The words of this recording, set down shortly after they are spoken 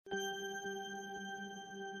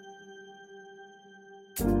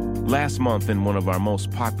Last month, in one of our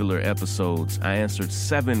most popular episodes, I answered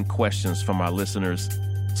 7 questions from our listeners.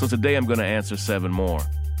 So today I'm going to answer 7 more.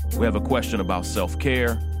 We have a question about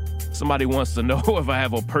self-care. Somebody wants to know if I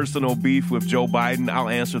have a personal beef with Joe Biden. I'll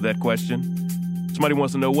answer that question. Somebody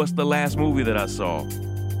wants to know, what's the last movie that I saw?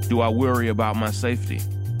 Do I worry about my safety?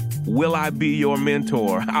 Will I be your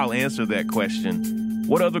mentor? I'll answer that question.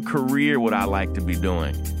 What other career would I like to be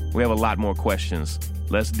doing? We have a lot more questions.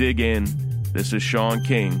 Let's dig in. This is Shaun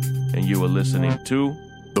King, and you are listening to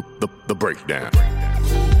The Breakdown.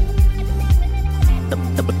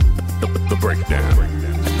 The Breakdown.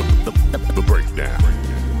 The Breakdown.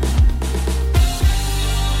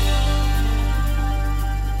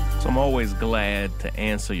 So I'm always glad to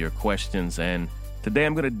answer your questions, and today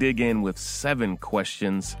I'm going to dig in with 7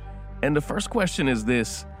 questions. And the first question is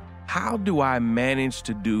this: how do I manage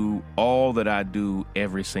to do all that I do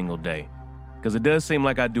every single day? Because it does seem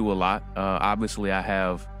like I do a lot. Obviously, I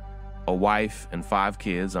have a wife and 5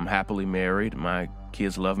 kids. I'm happily married. My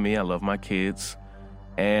kids love me. I love my kids.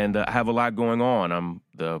 And I have a lot going on. I'm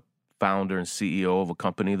the founder and CEO of a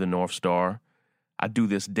company, the North Star. I do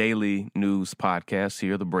this daily news podcast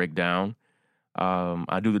here, The Breakdown.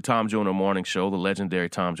 I do the Tom Joyner Morning Show, the legendary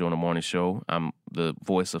Tom Joyner Morning Show. I'm the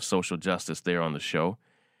voice of social justice there on the show.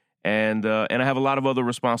 And I have a lot of other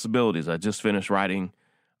responsibilities. I just finished writing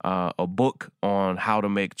a book on how to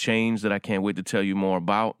make change that I can't wait to tell you more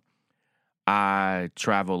about. I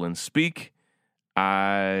travel and speak.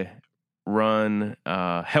 I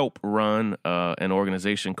help run an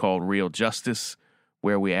organization called Real Justice,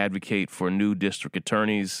 where we advocate for new district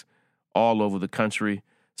attorneys all over the country.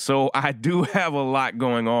 So I do have a lot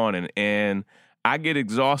going on, and I get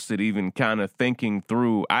exhausted even kind of thinking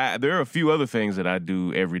through. There are a few other things that I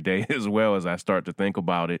do every day as well as I start to think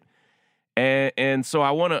about it. And so I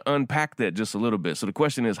want to unpack that just a little bit. So the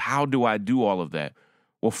question is, how do I do all of that?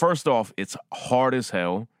 Well, first off, it's hard as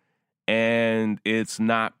hell, and it's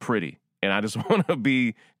not pretty. And I just want to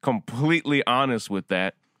be completely honest with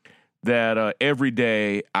that every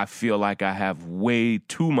day I feel like I have way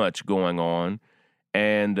too much going on,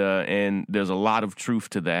 and there's a lot of truth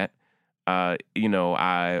to that. I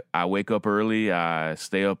wake up early, I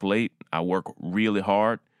stay up late, I work really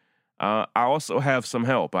hard. I also have some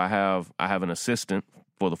help. I have an assistant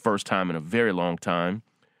for the first time in a very long time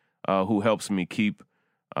who helps me keep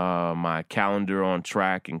my calendar on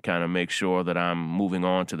track and kind of make sure that I'm moving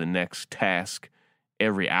on to the next task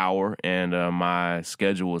every hour, and my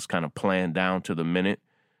schedule is kind of planned down to the minute.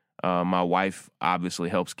 My wife obviously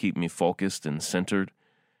helps keep me focused and centered.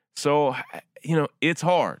 So, it's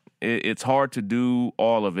hard. It's hard to do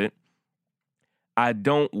all of it. I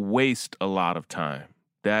don't waste a lot of time.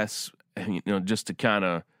 That's, just to kind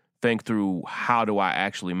of think through, how do I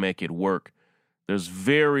actually make it work? There's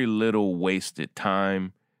very little wasted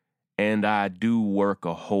time, and I do work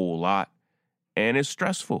a whole lot, and it's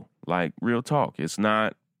stressful, like real talk. It's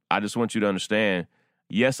not, I just want you to understand,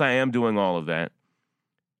 yes, I am doing all of that,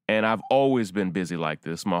 and I've always been busy like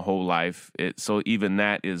this my whole life. So even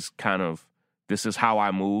that is kind of, this is how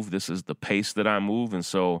I move. This is the pace that I move, and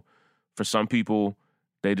so for some people,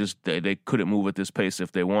 they couldn't move at this pace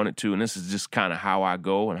if they wanted to, and this is just kind of how I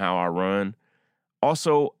go and how I run.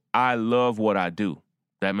 Also, I love what I do.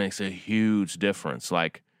 That makes a huge difference.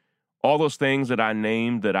 Like, all those things that I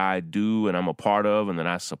named that I do and I'm a part of and that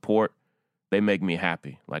I support, they make me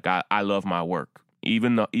happy. Like, I love my work.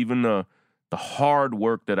 Even the hard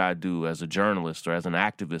work that I do as a journalist or as an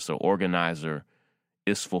activist or organizer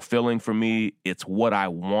is fulfilling for me. It's what I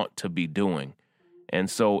want to be doing. And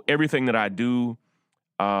so everything that I do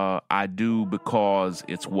because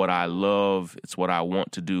it's what I love, it's what I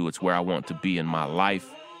want to do, it's where I want to be in my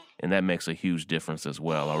life, and that makes a huge difference as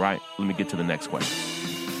well, all right? Let me get to the next question.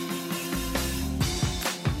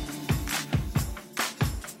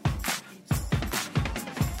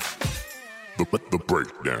 The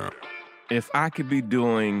Breakdown. If I could be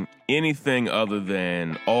doing anything other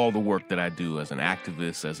than all the work that I do as an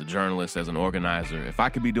activist, as a journalist, as an organizer, if I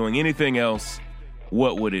could be doing anything else,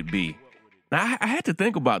 what would it be? Now, I had to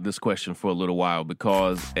think about this question for a little while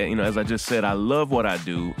because, as I just said, I love what I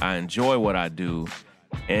do. I enjoy what I do.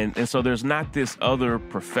 And so there's not this other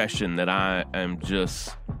profession that I am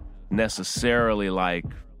just necessarily like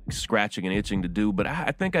scratching and itching to do, but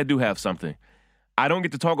I think I do have something. I don't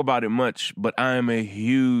get to talk about it much, but I am a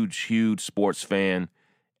huge, huge sports fan,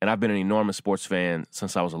 and I've been an enormous sports fan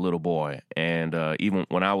since I was a little boy. And even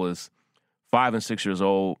when I was 5 and 6 years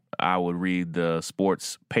old, I would read the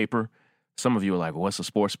sports paper. Some of you are like, what's a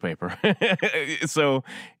sports paper? So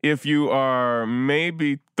if you are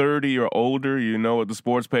maybe 30 or older, you know what the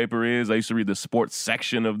sports paper is. I used to read the sports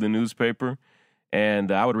section of the newspaper.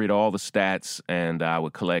 And I would read all the stats, and I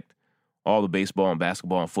would collect all the baseball and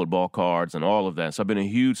basketball and football cards and all of that. So I've been a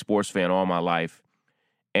huge sports fan all my life.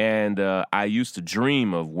 And I used to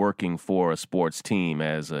dream of working for a sports team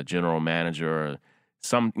as a general manager or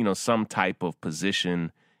some type of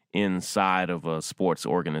position inside of a sports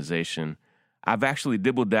organization. I've actually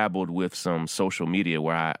dibble-dabbled with some social media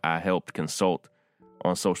where I helped consult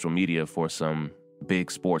on social media for some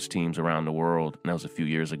big sports teams around the world. And that was a few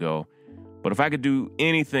years ago. But if I could do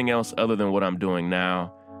anything else other than what I'm doing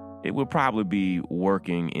now, it would probably be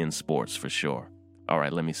working in sports for sure. All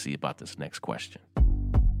right, let me see about this next question.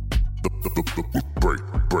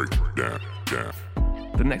 Down.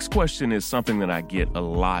 The next question is something that I get a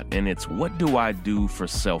lot, and it's, what do I do for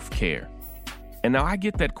self-care? And now I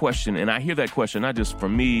get that question, and I hear that question not just for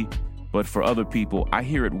me, but for other people. I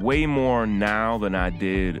hear it way more now than I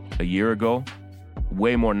did a year ago,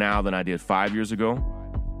 way more now than I did 5 years ago.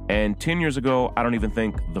 And 10 years ago, I don't even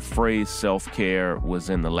think the phrase self-care was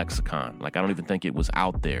in the lexicon. Like, I don't even think it was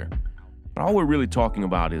out there. But all we're really talking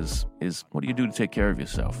about is what do you do to take care of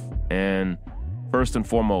yourself? And first and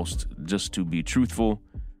foremost, just to be truthful,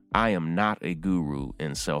 I am not a guru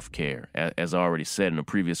in self-care. As I already said in a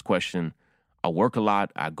previous question, I work a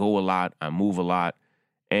lot, I go a lot, I move a lot.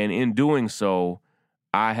 And in doing so,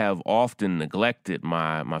 I have often neglected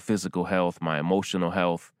my physical health, my emotional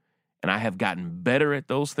health, and I have gotten better at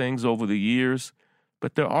those things over the years.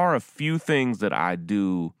 But there are a few things that I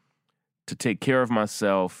do to take care of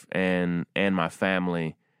myself and my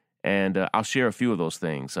family, and I'll share a few of those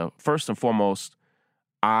things. First and foremost,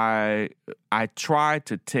 I try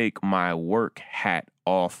to take my work hat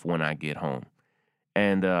off when I get home.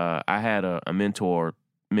 And I had a mentor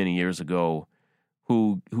many years ago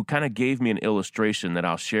who kind of gave me an illustration that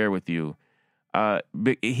I'll share with you.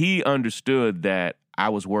 He understood that I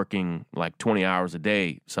was working like 20 hours a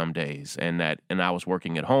day some days, and I was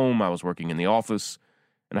working at home, I was working in the office,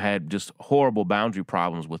 and I had just horrible boundary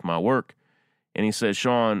problems with my work. And he said,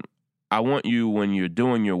 Shaun, I want you, when you're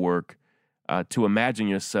doing your work, to imagine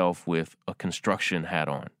yourself with a construction hat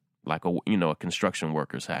on, like a construction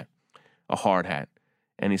worker's hat, a hard hat.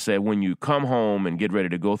 And he said, when you come home and get ready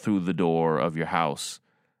to go through the door of your house,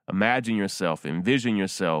 envision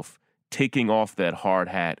yourself taking off that hard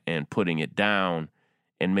hat and putting it down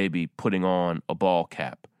and maybe putting on a ball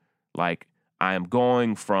cap. Like, I am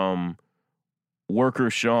going from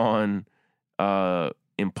worker Shaun,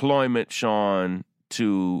 employment Shaun,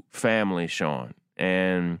 to family Shaun.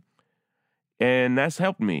 And that's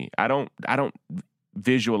helped me. I don't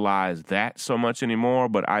visualize that so much anymore,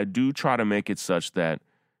 but I do try to make it such that,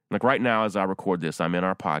 like right now as I record this, I'm in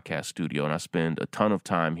our podcast studio and I spend a ton of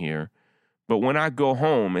time here. But when I go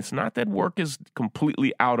home, it's not that work is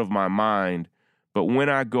completely out of my mind, but when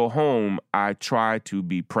I go home, I try to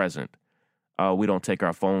be present. We don't take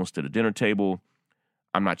our phones to the dinner table.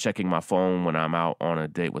 I'm not checking my phone when I'm out on a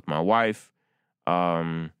date with my wife.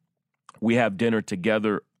 We have dinner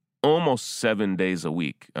together almost 7 days a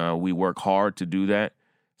week. We work hard to do that.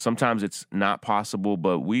 Sometimes it's not possible,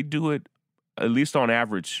 but we do it at least on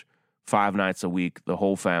average 5 nights a week. The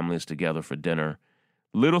whole family is together for dinner.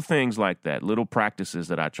 Little things like that, little practices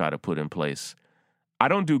that I try to put in place. I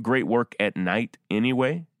don't do great work at night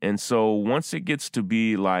anyway, and so once it gets to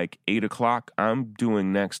be like 8 o'clock, I'm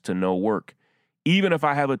doing next to no work, even if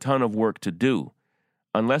I have a ton of work to do.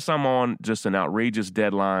 Unless I'm on just an outrageous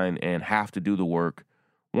deadline and have to do the work,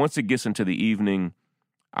 once it gets into the evening,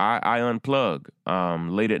 I unplug.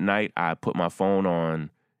 Late at night, I put my phone on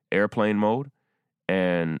airplane mode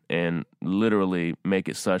and literally make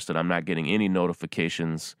it such that I'm not getting any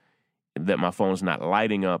notifications, that my phone's not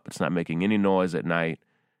lighting up, it's not making any noise at night.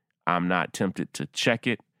 I'm not tempted to check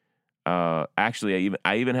it. Actually,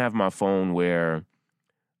 I even have my phone where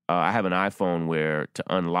I have an iPhone where to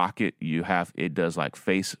unlock it, it does like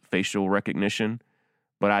facial recognition,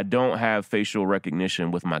 but I don't have facial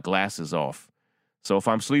recognition with my glasses off. So if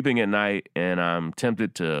I'm sleeping at night and I'm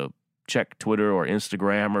tempted to check Twitter or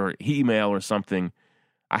Instagram or email or something,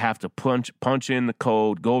 I have to punch in the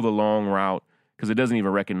code, go the long route, because it doesn't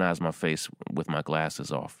even recognize my face with my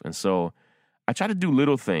glasses off. And so I try to do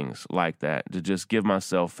little things like that to just give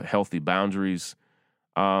myself healthy boundaries.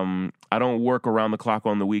 I don't work around the clock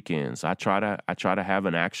on the weekends. I try to have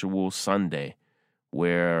an actual Sunday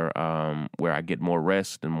where I get more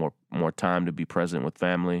rest and more time to be present with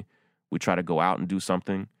family. We try to go out and do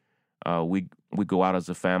something. We go out as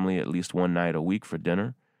a family at least one night a week for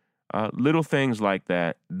dinner. Little things like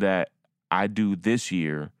that I do this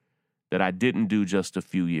year that I didn't do just a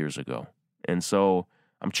few years ago. And so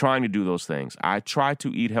I'm trying to do those things. I try to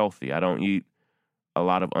eat healthy. I don't eat a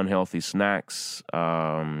lot of unhealthy snacks.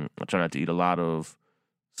 I try not to eat a lot of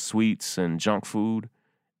sweets and junk food.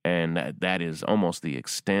 And that is almost the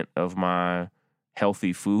extent of my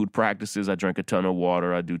healthy food practices. I drink a ton of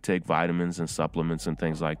water. I do take vitamins and supplements and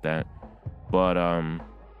things like that. But I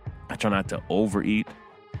try not to overeat.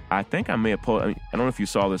 I think I may have I don't know if you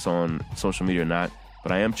saw this on social media or not,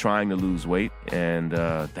 but I am trying to lose weight, and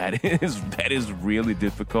that is really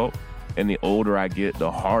difficult. And the older I get,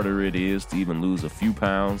 the harder it is to even lose a few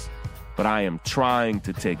pounds. But I am trying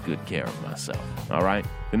to take good care of myself, all right?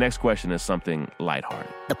 The next question is something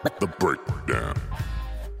lighthearted. The breakdown.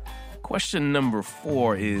 Question number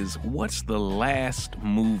 4 is, what's the last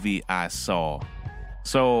movie I saw?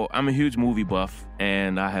 So I'm a huge movie buff,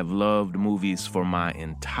 and I have loved movies for my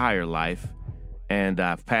entire life. And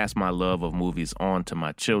I've passed my love of movies on to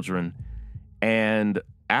my children. And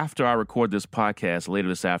after I record this podcast later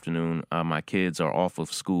this afternoon, my kids are off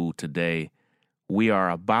of school today. We are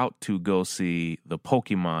about to go see the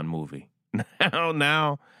Pokemon movie.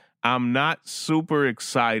 Now, I'm not super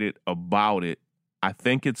excited about it. I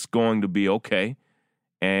think it's going to be okay,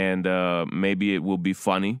 and maybe it will be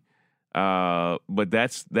funny. But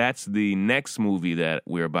that's the next movie that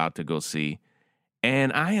we're about to go see.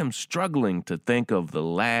 And I am struggling to think of the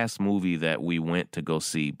last movie that we went to go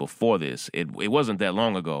see before this. It wasn't that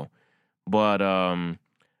long ago, but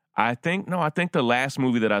I think the last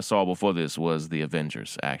movie that I saw before this was The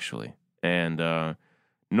Avengers, actually. And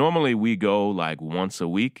normally we go like once a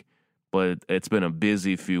week, but it's been a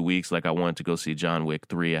busy few weeks. Like I wanted to go see John Wick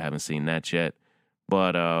 3. I haven't seen that yet.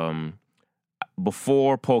 But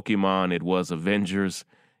before Pokemon, it was Avengers.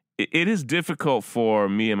 It is difficult for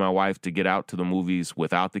me and my wife to get out to the movies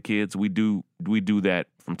without the kids. We do that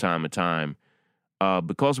from time to time.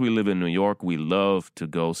 Because we live in New York, we love to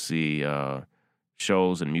go see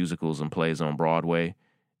shows and musicals and plays on Broadway.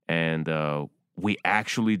 And we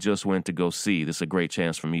actually just went to go see, this is a great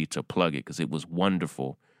chance for me to plug it because it was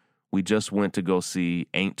wonderful. We just went to go see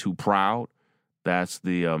Ain't Too Proud. That's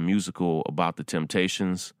the musical about the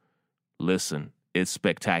Temptations. Listen, it's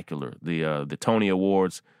spectacular. The Tony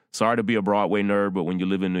Awards. Sorry to be a Broadway nerd, but when you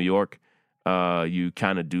live in New York, you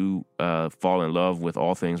kind of do fall in love with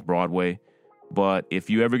all things Broadway. But if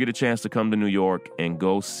you ever get a chance to come to New York and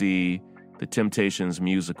go see the Temptations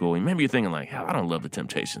musical, and maybe you're thinking like, hell, I don't love the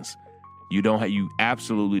Temptations. You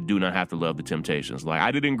absolutely do not have to love the Temptations. Like,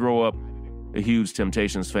 I didn't grow up a huge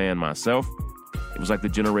Temptations fan myself. It was like the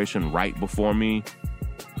generation right before me.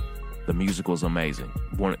 The musical is amazing.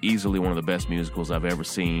 Easily one of the best musicals I've ever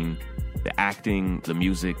seen. The acting, the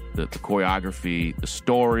music, the choreography, the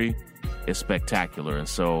story is spectacular. And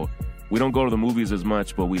so we don't go to the movies as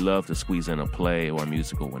much, but we love to squeeze in a play or a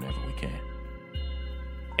musical whenever we can.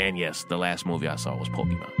 And yes, the last movie I saw was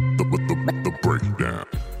Pokemon. The breakdown.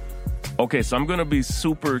 Okay, so I'm going to be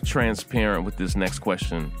super transparent with this next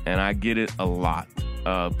question, and I get it a lot.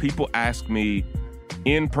 People ask me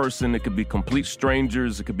in person. It could be complete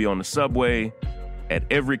strangers. It could be on the subway. At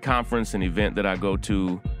every conference and event that I go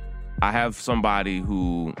to, I have somebody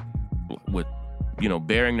who, with,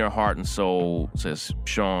 bearing their heart and soul, says,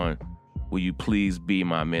 Shaun, will you please be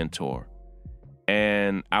my mentor?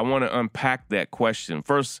 And I want to unpack that question.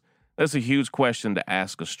 First, that's a huge question to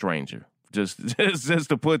ask a stranger, just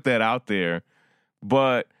to put that out there.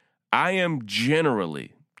 But I am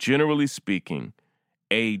generally speaking,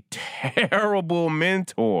 a terrible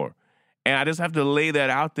mentor. And I just have to lay that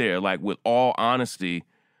out there, like, with all honesty.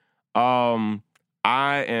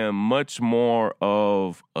 I am much more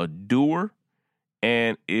of a doer.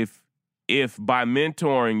 And if by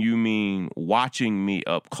mentoring you mean watching me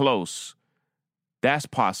up close, that's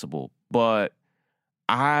possible. But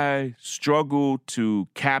I struggle to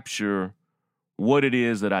capture what it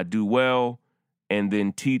is that I do well and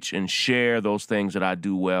then teach and share those things that I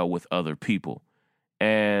do well with other people.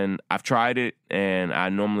 And I've tried it, and I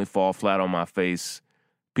normally fall flat on my face.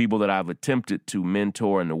 People that I've attempted to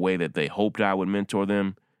mentor in the way that they hoped I would mentor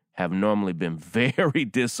them have normally been very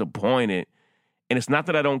disappointed. And it's not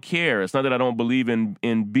that I don't care. It's not that I don't believe in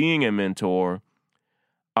being a mentor.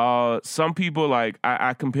 Some people, like,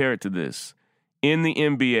 I compare it to this. In the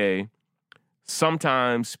NBA,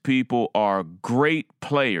 sometimes people are great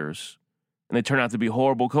players, and they turn out to be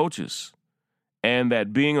horrible coaches. And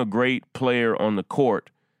that being a great player on the court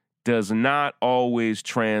does not always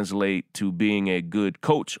translate to being a good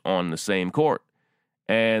coach on the same court.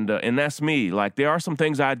 And that's me. Like, there are some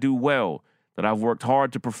things I do well that I've worked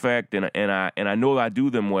hard to perfect, and I know I do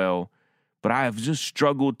them well, but I have just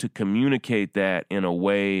struggled to communicate that in a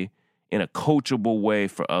way, in a coachable way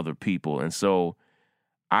for other people. And so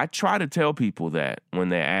I try to tell people that when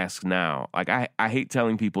they ask now. Like, I hate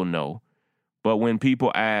telling people no, But when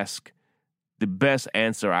people ask, the best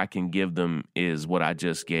answer I can give them is what I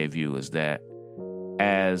just gave you, is that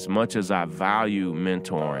as much as I value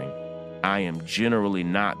mentoring, I am generally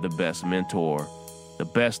not the best mentor. The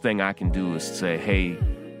best thing I can do is say, hey,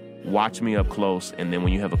 watch me up close, and then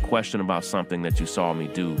when you have a question about something that you saw me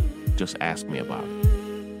do, just ask me about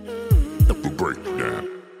it. The breakdown.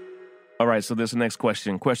 All right, so this next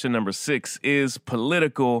question, question number 6, is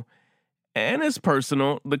political and it's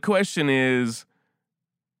personal. The question is,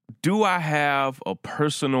 do I have a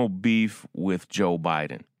personal beef with Joe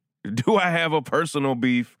Biden? Do I have a personal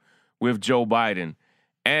beef with Joe Biden?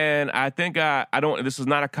 And I think I don't, this is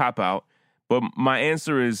not a cop-out, but my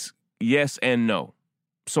answer is yes and no.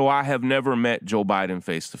 So I have never met Joe Biden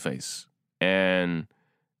face-to-face. And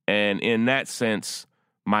in that sense,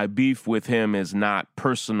 my beef with him is not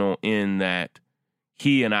personal in that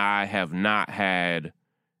he and I have not had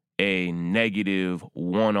a negative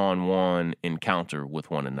one-on-one encounter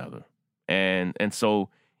with one another. And so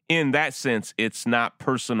in that sense, it's not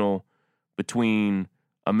personal between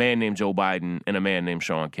a man named Joe Biden and a man named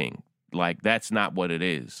Shaun King. Like, that's not what it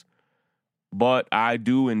is. But I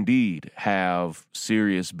do indeed have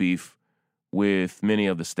serious beef with many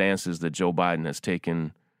of the stances that Joe Biden has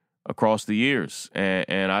taken across the years,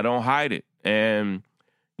 and I don't hide it. And,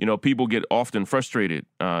 you know, people get often frustrated.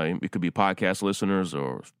 It could be podcast listeners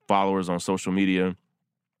or followers on social media.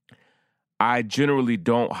 I generally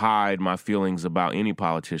don't hide my feelings about any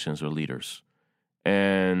politicians or leaders.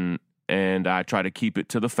 And I try to keep it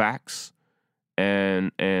to the facts.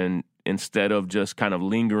 And instead of just kind of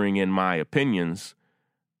lingering in my opinions,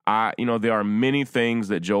 there are many things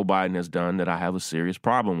that Joe Biden has done that I have a serious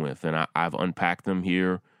problem with. And I've unpacked them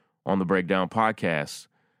here on the Breakdown podcast.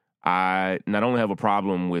 I not only have a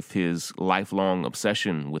problem with his lifelong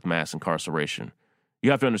obsession with mass incarceration.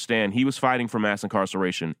 You have to understand, he was fighting for mass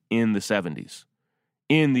incarceration in the 70s,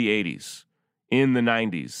 in the 80s, in the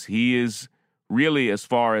 90s. He is really, as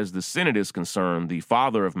far as the Senate is concerned, the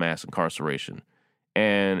father of mass incarceration.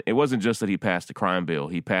 And it wasn't just that he passed a crime bill.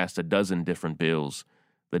 He passed a dozen different bills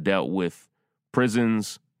that dealt with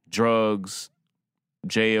prisons, drugs,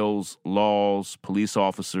 jails, laws, police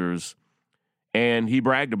officers. And he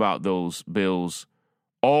bragged about those bills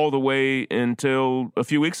all the way until a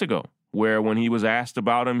few weeks ago, where when he was asked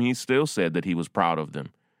about them, he still said that he was proud of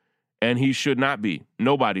them. And he should not be.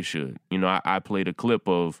 Nobody should. You know, I played a clip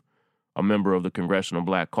of a member of the Congressional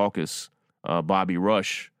Black Caucus, Bobby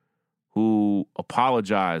Rush, who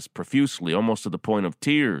apologized profusely, almost to the point of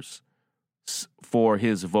tears, for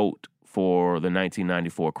his vote for the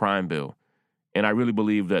 1994 crime bill. And I really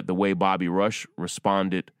believe that the way Bobby Rush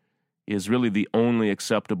responded is really the only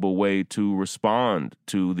acceptable way to respond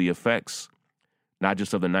to the effects, not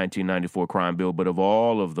just of the 1994 crime bill, but of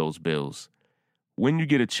all of those bills. When you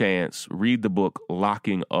get a chance, read the book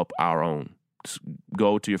Locking Up Our Own. Just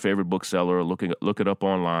go to your favorite bookseller, look it up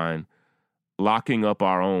online. Locking Up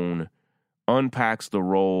Our Own unpacks the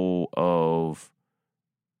role of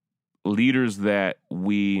leaders that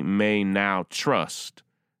we may now trust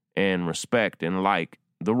and respect and like,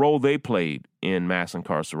 the role they played in mass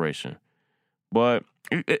incarceration. But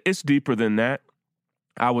it's deeper than that.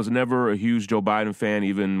 I was never a huge Joe Biden fan,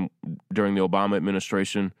 even during the Obama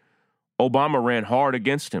administration. Obama ran hard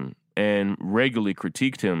against him and regularly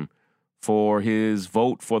critiqued him for his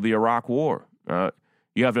vote for the Iraq War.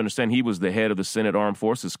 You have to understand, he was the head of the Senate Armed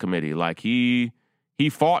Forces Committee. Like, he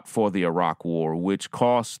fought for the Iraq War, which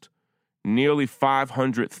cost nearly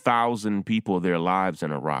 500,000 people their lives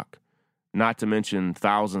in Iraq, not to mention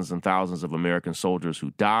thousands and thousands of American soldiers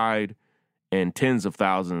who died and tens of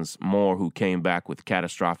thousands more who came back with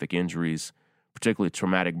catastrophic injuries, particularly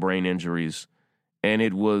traumatic brain injuries. And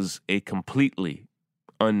it was a completely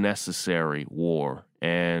unnecessary war.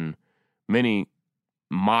 And many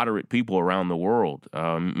moderate people around the world,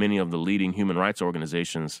 many of the leading human rights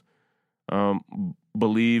organizations,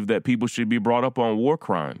 believe that people should be brought up on war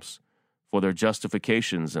crimes for their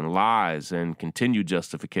justifications and lies and continued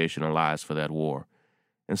justification and lies for that war.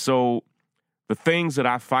 And so the things that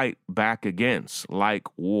I fight back against, like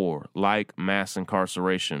war, like mass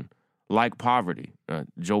incarceration, like poverty,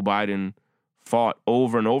 Joe Biden fought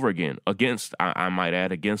over and over again against, I might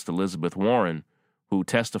add, against Elizabeth Warren, who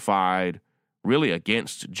testified really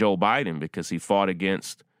against Joe Biden because he fought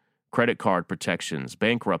against credit card protections,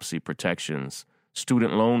 bankruptcy protections,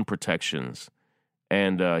 student loan protections.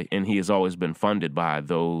 And he has always been funded by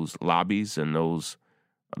those lobbies and those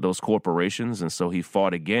corporations. And so he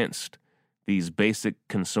fought against these basic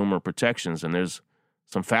consumer protections. And there's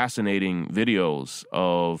some fascinating videos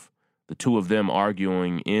of the two of them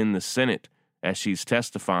arguing in the Senate as she's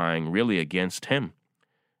testifying really against him.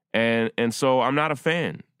 And so I'm not a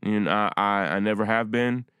fan. I never have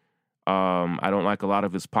been. I don't like a lot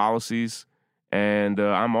of his policies. And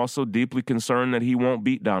I'm also deeply concerned that he won't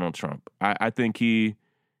beat Donald Trump. I think he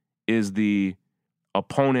is the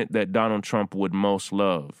opponent that Donald Trump would most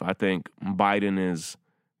love. I think Biden is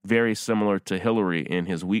very similar to Hillary in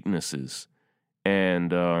his weaknesses.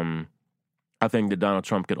 And I think that Donald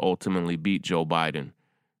Trump could ultimately beat Joe Biden.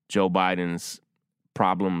 Joe Biden's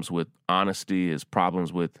problems with honesty, his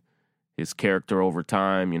problems with his character over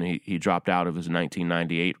time. He dropped out of his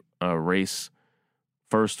 1998 race,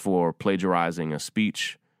 first for plagiarizing a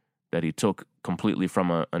speech that he took completely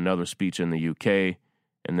from another speech in the UK.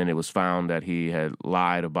 And then it was found that he had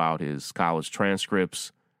lied about his college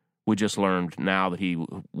transcripts. We just learned now that he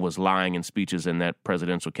was lying in speeches in that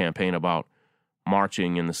presidential campaign about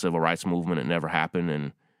marching in the civil rights movement. It never happened.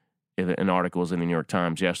 And an article was in the New York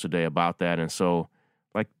Times yesterday about that. And so,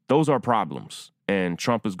 those are problems. And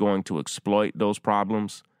Trump is going to exploit those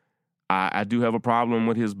problems. I do have a problem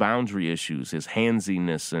with his boundary issues, his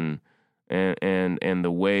handsiness, and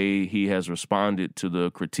the way he has responded to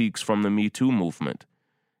the critiques from the Me Too movement.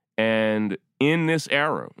 And in this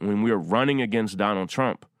era, when we're running against Donald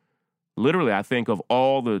Trump, literally, I think of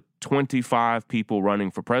all the 25 people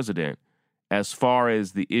running for president, as far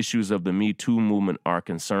as the issues of the Me Too movement are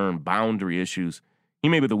concerned, boundary issues, he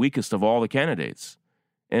may be the weakest of all the candidates.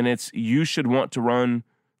 And you should want to run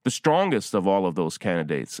the strongest of all of those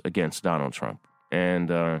candidates against Donald Trump. And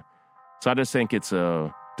so I just think it's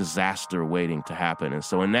a disaster waiting to happen. And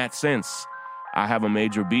so in that sense, I have a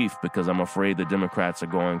major beef because I'm afraid the Democrats are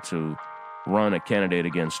going to run a candidate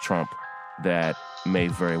against Trump that may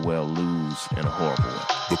very well lose in a horrible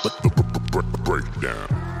way.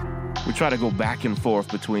 Breakdown. We try to go back and forth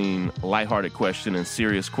between lighthearted question and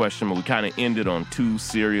serious question, but we kind of ended on two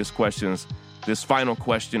serious questions. This final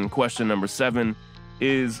question, question number 7,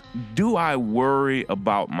 is, do I worry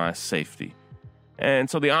about my safety? And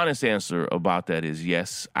so the honest answer about that is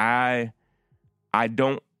yes. I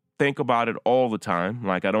don't think about it all the time.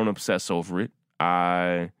 I don't obsess over it.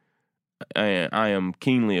 I am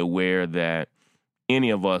keenly aware that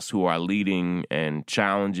any of us who are leading and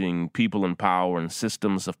challenging people in power and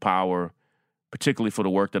systems of power, particularly for the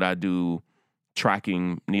work that I do,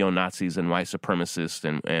 tracking neo-Nazis and white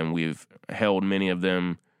supremacists, and we've held many of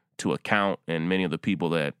them to account, and many of the people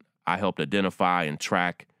that I helped identify and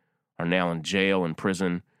track are now in jail and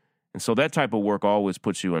prison. And so that type of work always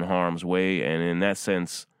puts you in harm's way, and in that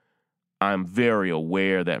sense, I'm very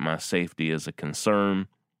aware that my safety is a concern.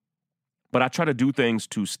 But I try to do things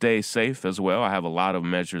to stay safe as well. I have a lot of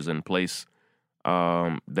measures in place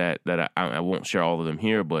that I won't share all of them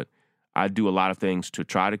here, but I do a lot of things to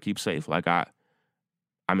try to keep safe.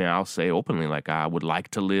 I'll say openly, I would like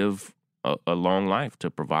to live a long life, to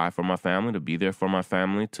provide for my family, to be there for my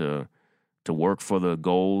family, to work for the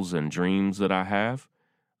goals and dreams that I have.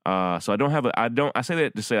 So I say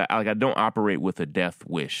that to say, I don't operate with a death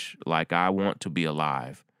wish. I want to be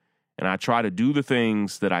alive. And I try to do the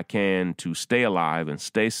things that I can to stay alive and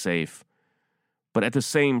stay safe. But at the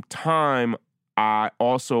same time, I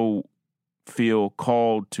also feel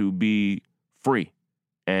called to be free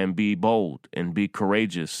and be bold and be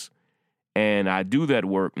courageous. And I do that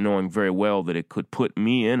work knowing very well that it could put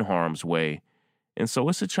me in harm's way. And so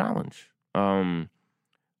it's a challenge.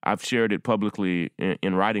 I've shared it publicly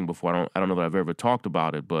in writing before. I don't know that I've ever talked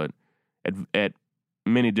about it, but at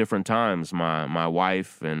many different times, my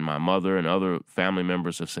wife and my mother and other family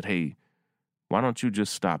members have said, "Hey, why don't you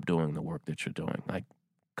just stop doing the work that you're doing?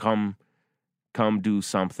 Come do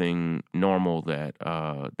something normal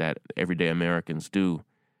that everyday Americans do."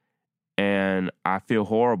 And I feel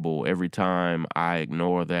horrible every time I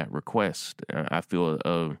ignore that request. I feel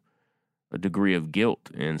a degree of guilt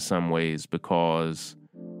in some ways because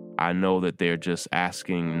I know that they're just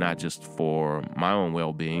asking not just for my own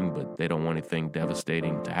well-being, but they don't want anything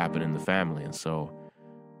devastating to happen in the family. And so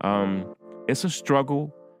it's a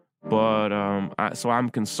struggle, but so I'm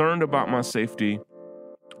concerned about my safety,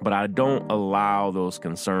 but I don't allow those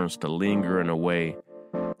concerns to linger in a way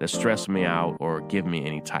that stress me out or give me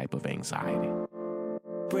any type of anxiety.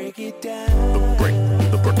 Break it down.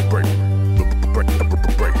 The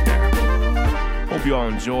breakdown. Hope you all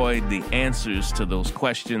enjoyed the answers to those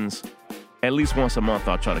questions. At least once a month,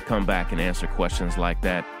 I'll try to come back and answer questions like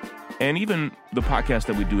that. And even the podcast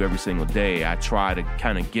that we do every single day, I try to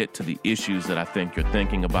kind of get to the issues that I think you're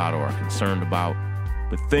thinking about or are concerned about.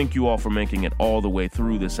 But thank you all for making it all the way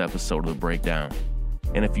through this episode of The Breakdown.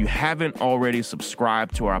 And if you haven't already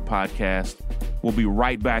subscribed to our podcast, we'll be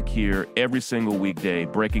right back here every single weekday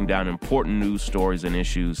breaking down important news stories and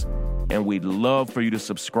issues And we'd love for you to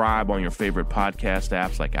subscribe on your favorite podcast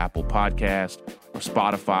apps like Apple Podcast or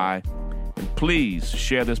Spotify. And please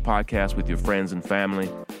share this podcast with your friends and family,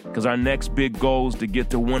 because our next big goal is to get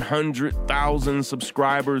to 100,000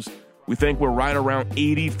 subscribers. We think we're right around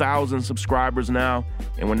 80,000 subscribers now,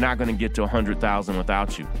 and we're not going to get to 100,000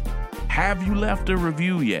 without you. Have you left a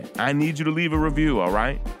review yet? I need you to leave a review, all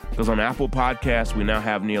right? Because on Apple Podcasts, we now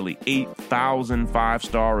have nearly 8,000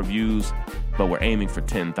 five-star reviews, but we're aiming for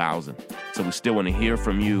 10,000. So we still want to hear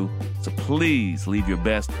from you. So please leave your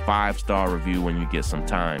best 5-star review when you get some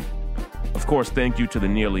time. Of course, thank you to the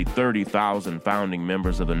nearly 30,000 founding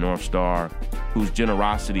members of the North Star, whose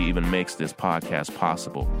generosity even makes this podcast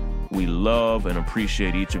possible. We love and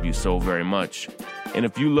appreciate each of you so very much. And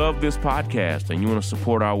if you love this podcast and you want to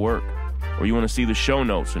support our work, or you want to see the show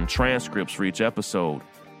notes and transcripts for each episode,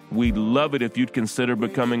 we'd love it if you'd consider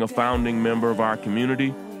becoming a founding member of our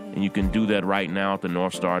community, and you can do that right now at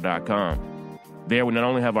thenorthstar.com. There we not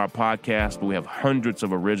only have our podcast, but we have hundreds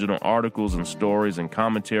of original articles and stories and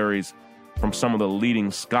commentaries from some of the leading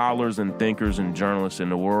scholars and thinkers and journalists in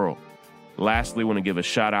the world. Lastly, I want to give a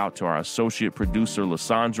shout out to our associate producer,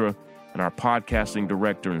 Lysandra, and our podcasting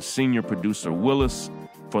director and senior producer, Willis,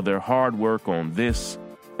 for their hard work on this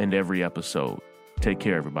and every episode. Take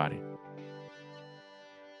care, everybody.